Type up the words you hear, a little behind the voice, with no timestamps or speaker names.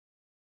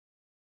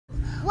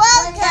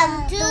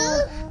Welcome to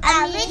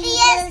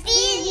Amelia's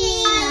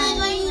TV.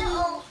 I'm going to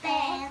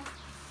open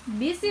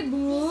Busy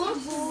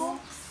Books.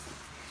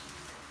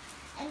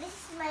 And this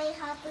is my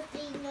How to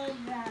Train Your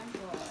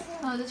Dragon.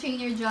 How to Train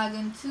Your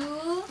Dragon 2.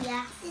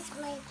 Yeah, this is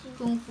my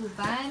Kung Fu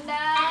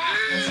Panda.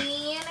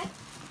 And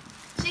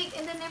Jake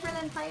and the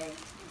Neverland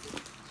Pirates.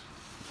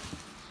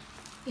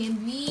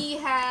 And we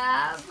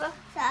have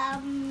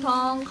some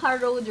Tonka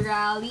Road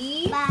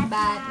Rally,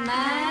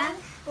 Batman,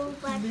 Paw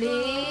Patrol.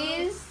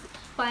 Blaze,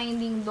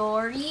 Finding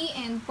Dory,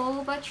 and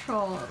Paw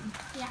Patrol.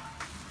 Yeah.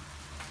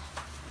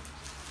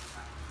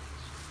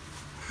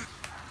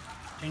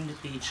 Turn the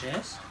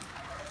pages.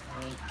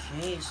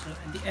 Okay, so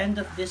at the end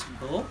of this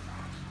book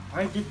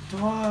are the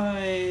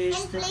toys.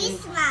 And that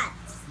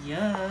placemats.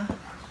 yeah.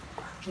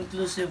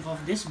 Inclusive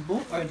of this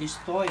book are these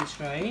toys,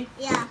 right?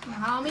 Yeah.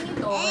 How many And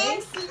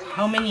toys?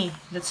 How many?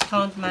 Let's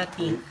count,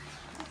 Matty.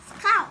 let's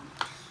count.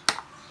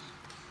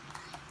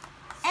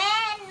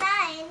 And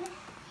 9.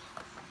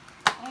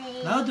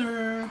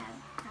 Louder.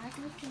 How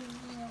to Train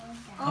Your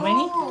Dragon. How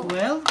many? Oh.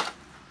 12?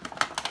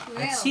 12.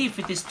 Let's see if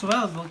it is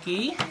 12,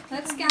 okay?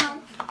 Let's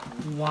count.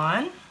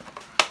 1.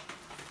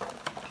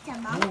 It's a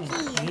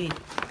monkey. Okay.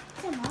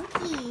 It's a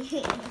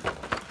monkey.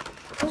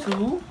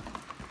 2,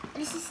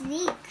 This is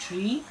Nick.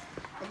 3,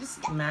 This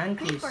is the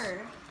Mantis.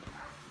 creeper.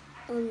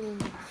 Only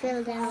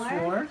fill down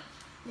 4,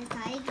 the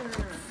tiger.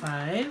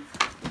 5,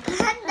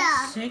 Panda.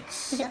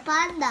 6, The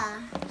panda.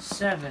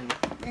 7,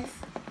 This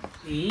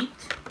 8,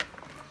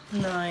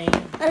 9,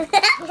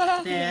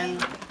 10,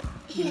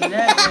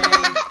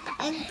 11,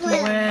 and 12.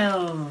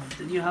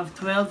 12. You have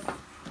 12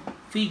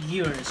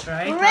 figures,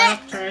 right?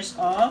 Correct. Characters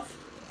of,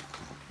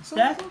 what's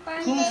that? Kung Fu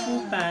Panda. Kung Fu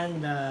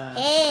Panda.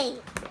 Hey.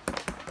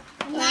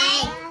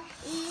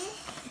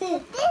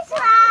 This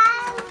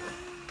one.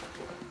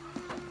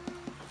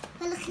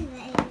 Look at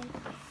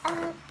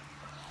that.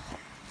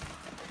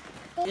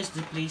 Is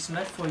the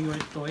placemat for your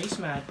toys,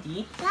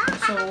 Matty.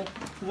 So,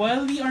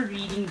 while we are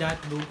reading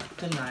that book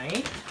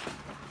tonight,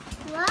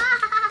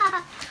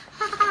 Wow.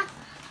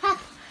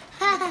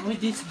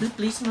 with this, the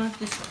placemat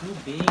is too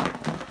big.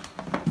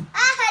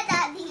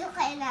 Daddy, you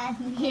cannot.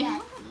 Yeah.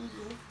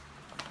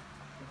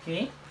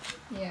 Okay?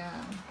 Yeah.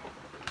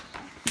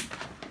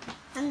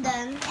 And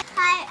then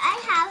I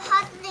have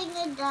How to Train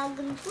Your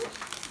Dragon 2.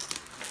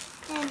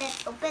 And then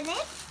open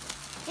it.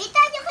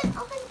 Rita, you can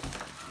open it.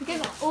 You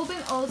can open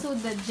also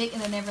the Jake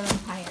and the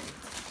Neverland Pirates.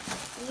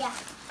 Yeah.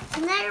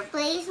 Another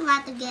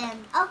placemat again.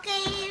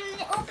 Okay,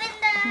 open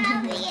the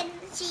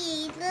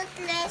VNC.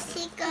 Toothless,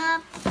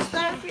 Hiccup,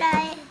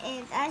 Starfly,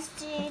 and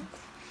Astrid.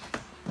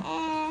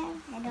 And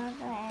I don't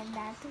know, and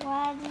that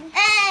one.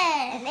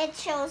 And it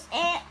shows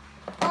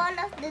all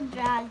of the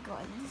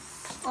dragons.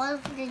 All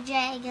of the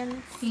dragons.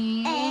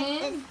 And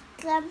it And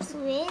comes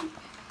with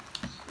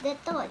the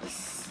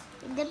toys.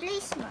 The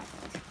placemat.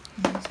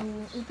 so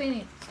open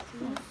it.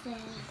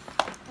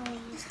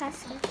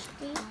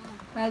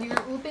 While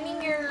you're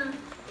opening your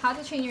How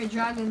to Train Your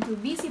Dragon 2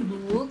 Busy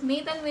Book,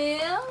 Nathan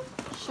will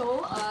show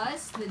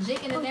us the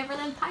Jake and the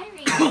Neverland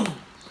Pirates. Come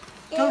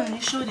on,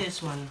 you show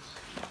this one.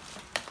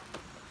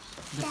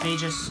 The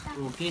pages.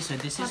 Okay, so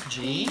this is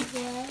Jay.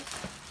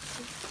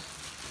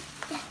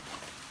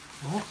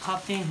 Oh,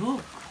 Captain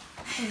Hook.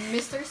 And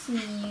Mr.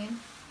 Smith.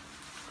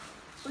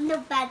 The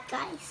bad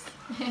guys.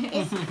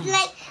 It's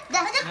like the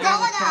And the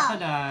crocodile.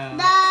 crocodile.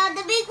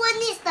 The big one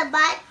is the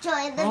bad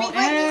choice. The Oh, big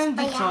one is and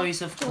the Paya.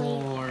 toys, of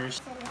course.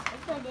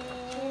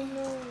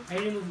 I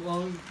remove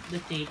all the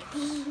tape.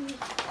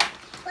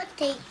 What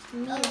takes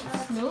me?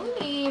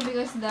 Slowly,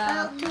 because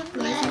the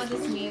placemat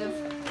is made of,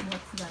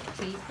 what's that,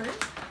 paper?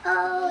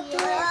 Oh,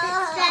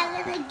 it's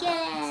dragon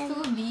again. It's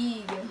too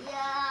big.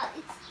 Yeah,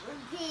 it's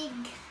big.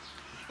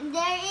 And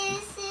there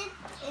is it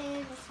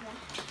in this one.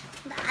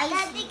 The ice.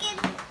 Daddy can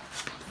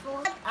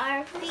put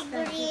our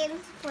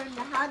figurines for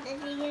the How to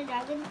Train Your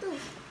Dragon 2.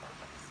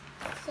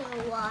 So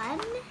 1.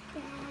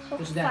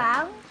 Who's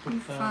that?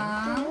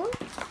 Found. 2.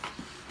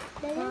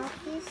 Then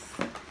is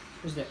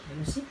Who's that? Let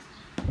me see.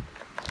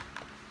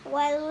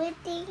 while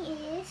waiting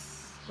is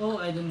Oh,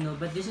 I don't know,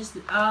 but this is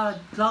the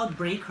Cloud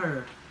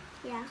Breaker.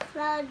 yeah,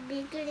 Cloud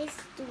Baker is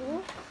 2.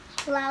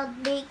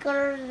 Cloud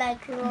Baker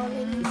like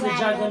rolling It's the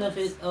dragon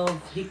dragons. of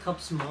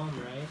Hiccup's mom,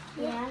 right?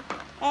 Yeah.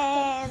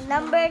 And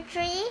number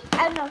 3,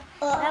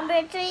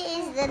 number 3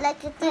 is the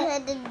like a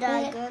two-headed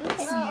dragon.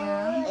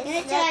 Yeah.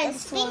 It's like a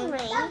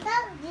stingray.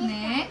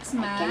 Next,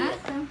 Matt.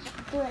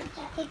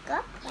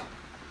 Hiccup.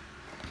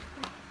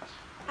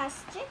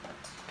 Astrid.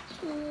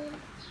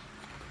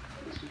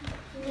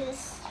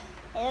 This.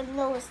 I don't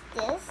know who's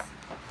this.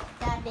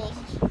 That big.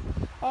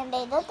 And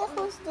I don't know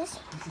who's this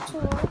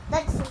too.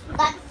 That's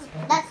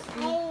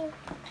me.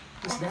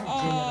 Is that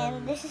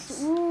And this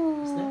is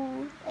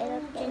ooh. I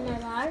don't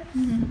know.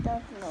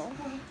 Don't know.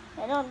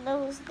 I don't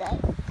know who's that.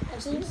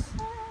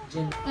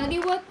 Jen. Daddy,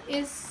 what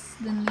is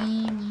the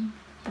name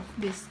of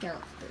this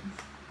character?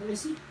 Let me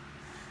see.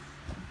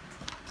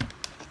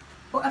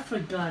 Oh, I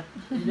forgot.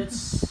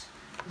 Is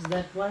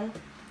that one?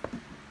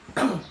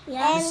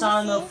 Yeah. The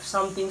son of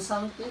something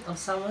something of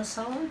someone.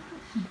 So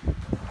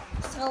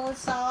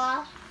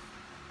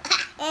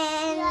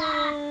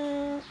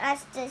And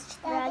as the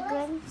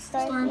dragon,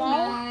 Stormfly.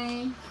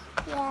 Stormfly.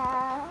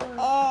 Yeah.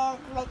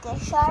 And like a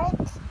shark,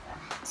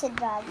 it's a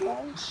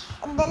dragon.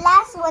 And the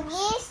last one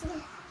is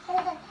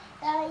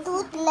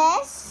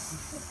Toothless.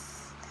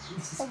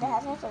 So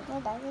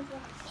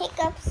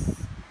hiccups.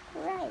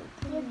 Right.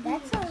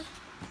 That's all.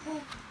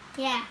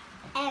 Yeah.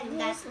 And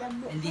that's the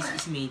book. And this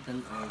is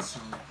Nathan also.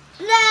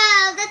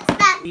 No, that's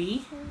not.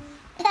 3,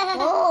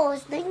 Oh,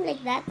 it's doing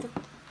like that.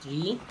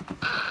 3,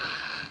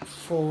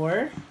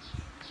 4,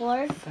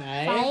 4, 5,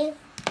 5.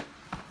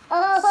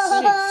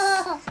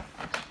 Oh,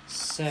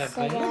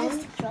 7, That's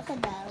the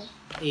crocodile.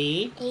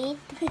 8, 8,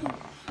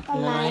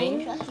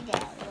 9,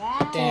 crocodile.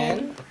 Right.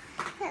 10,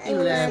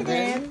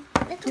 11,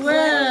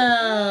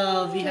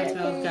 12. We have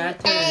 12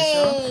 characters.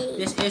 So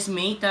this is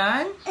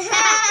Nathan.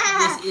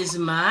 This is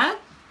Matt.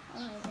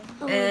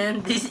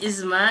 And this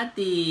is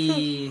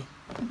Matty.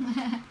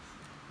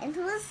 And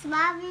who's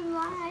Mommy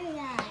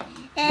Maria?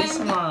 This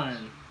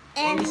one.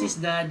 And this is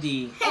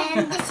Daddy.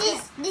 And this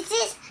is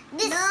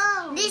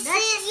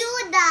you,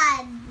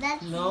 Dad.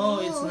 That's No,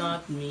 you. it's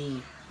not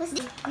me.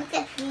 Look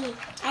at me.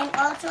 I'm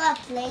also a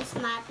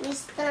placemat,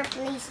 Mr.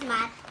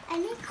 Placemat. I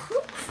make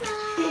hook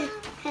frog.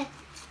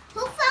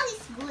 Hook frog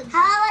is good.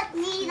 How about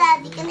me,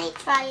 Daddy? Can I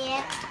try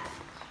it?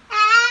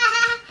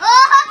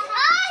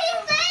 You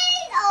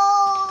made!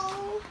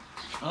 Oh!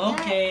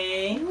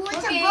 Okay.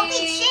 It's Okay. a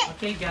broken ship.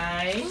 Okay,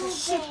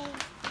 guys. Okay.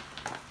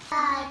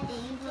 Thank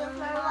you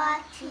for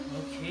watching.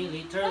 Okay,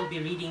 later I'll be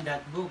reading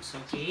that books,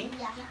 okay?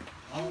 Yeah.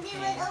 And we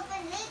will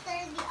open later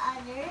the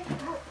other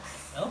books.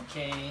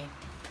 Okay.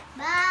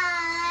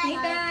 Bye.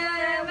 Later, Thank you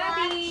for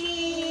Matty.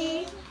 watching.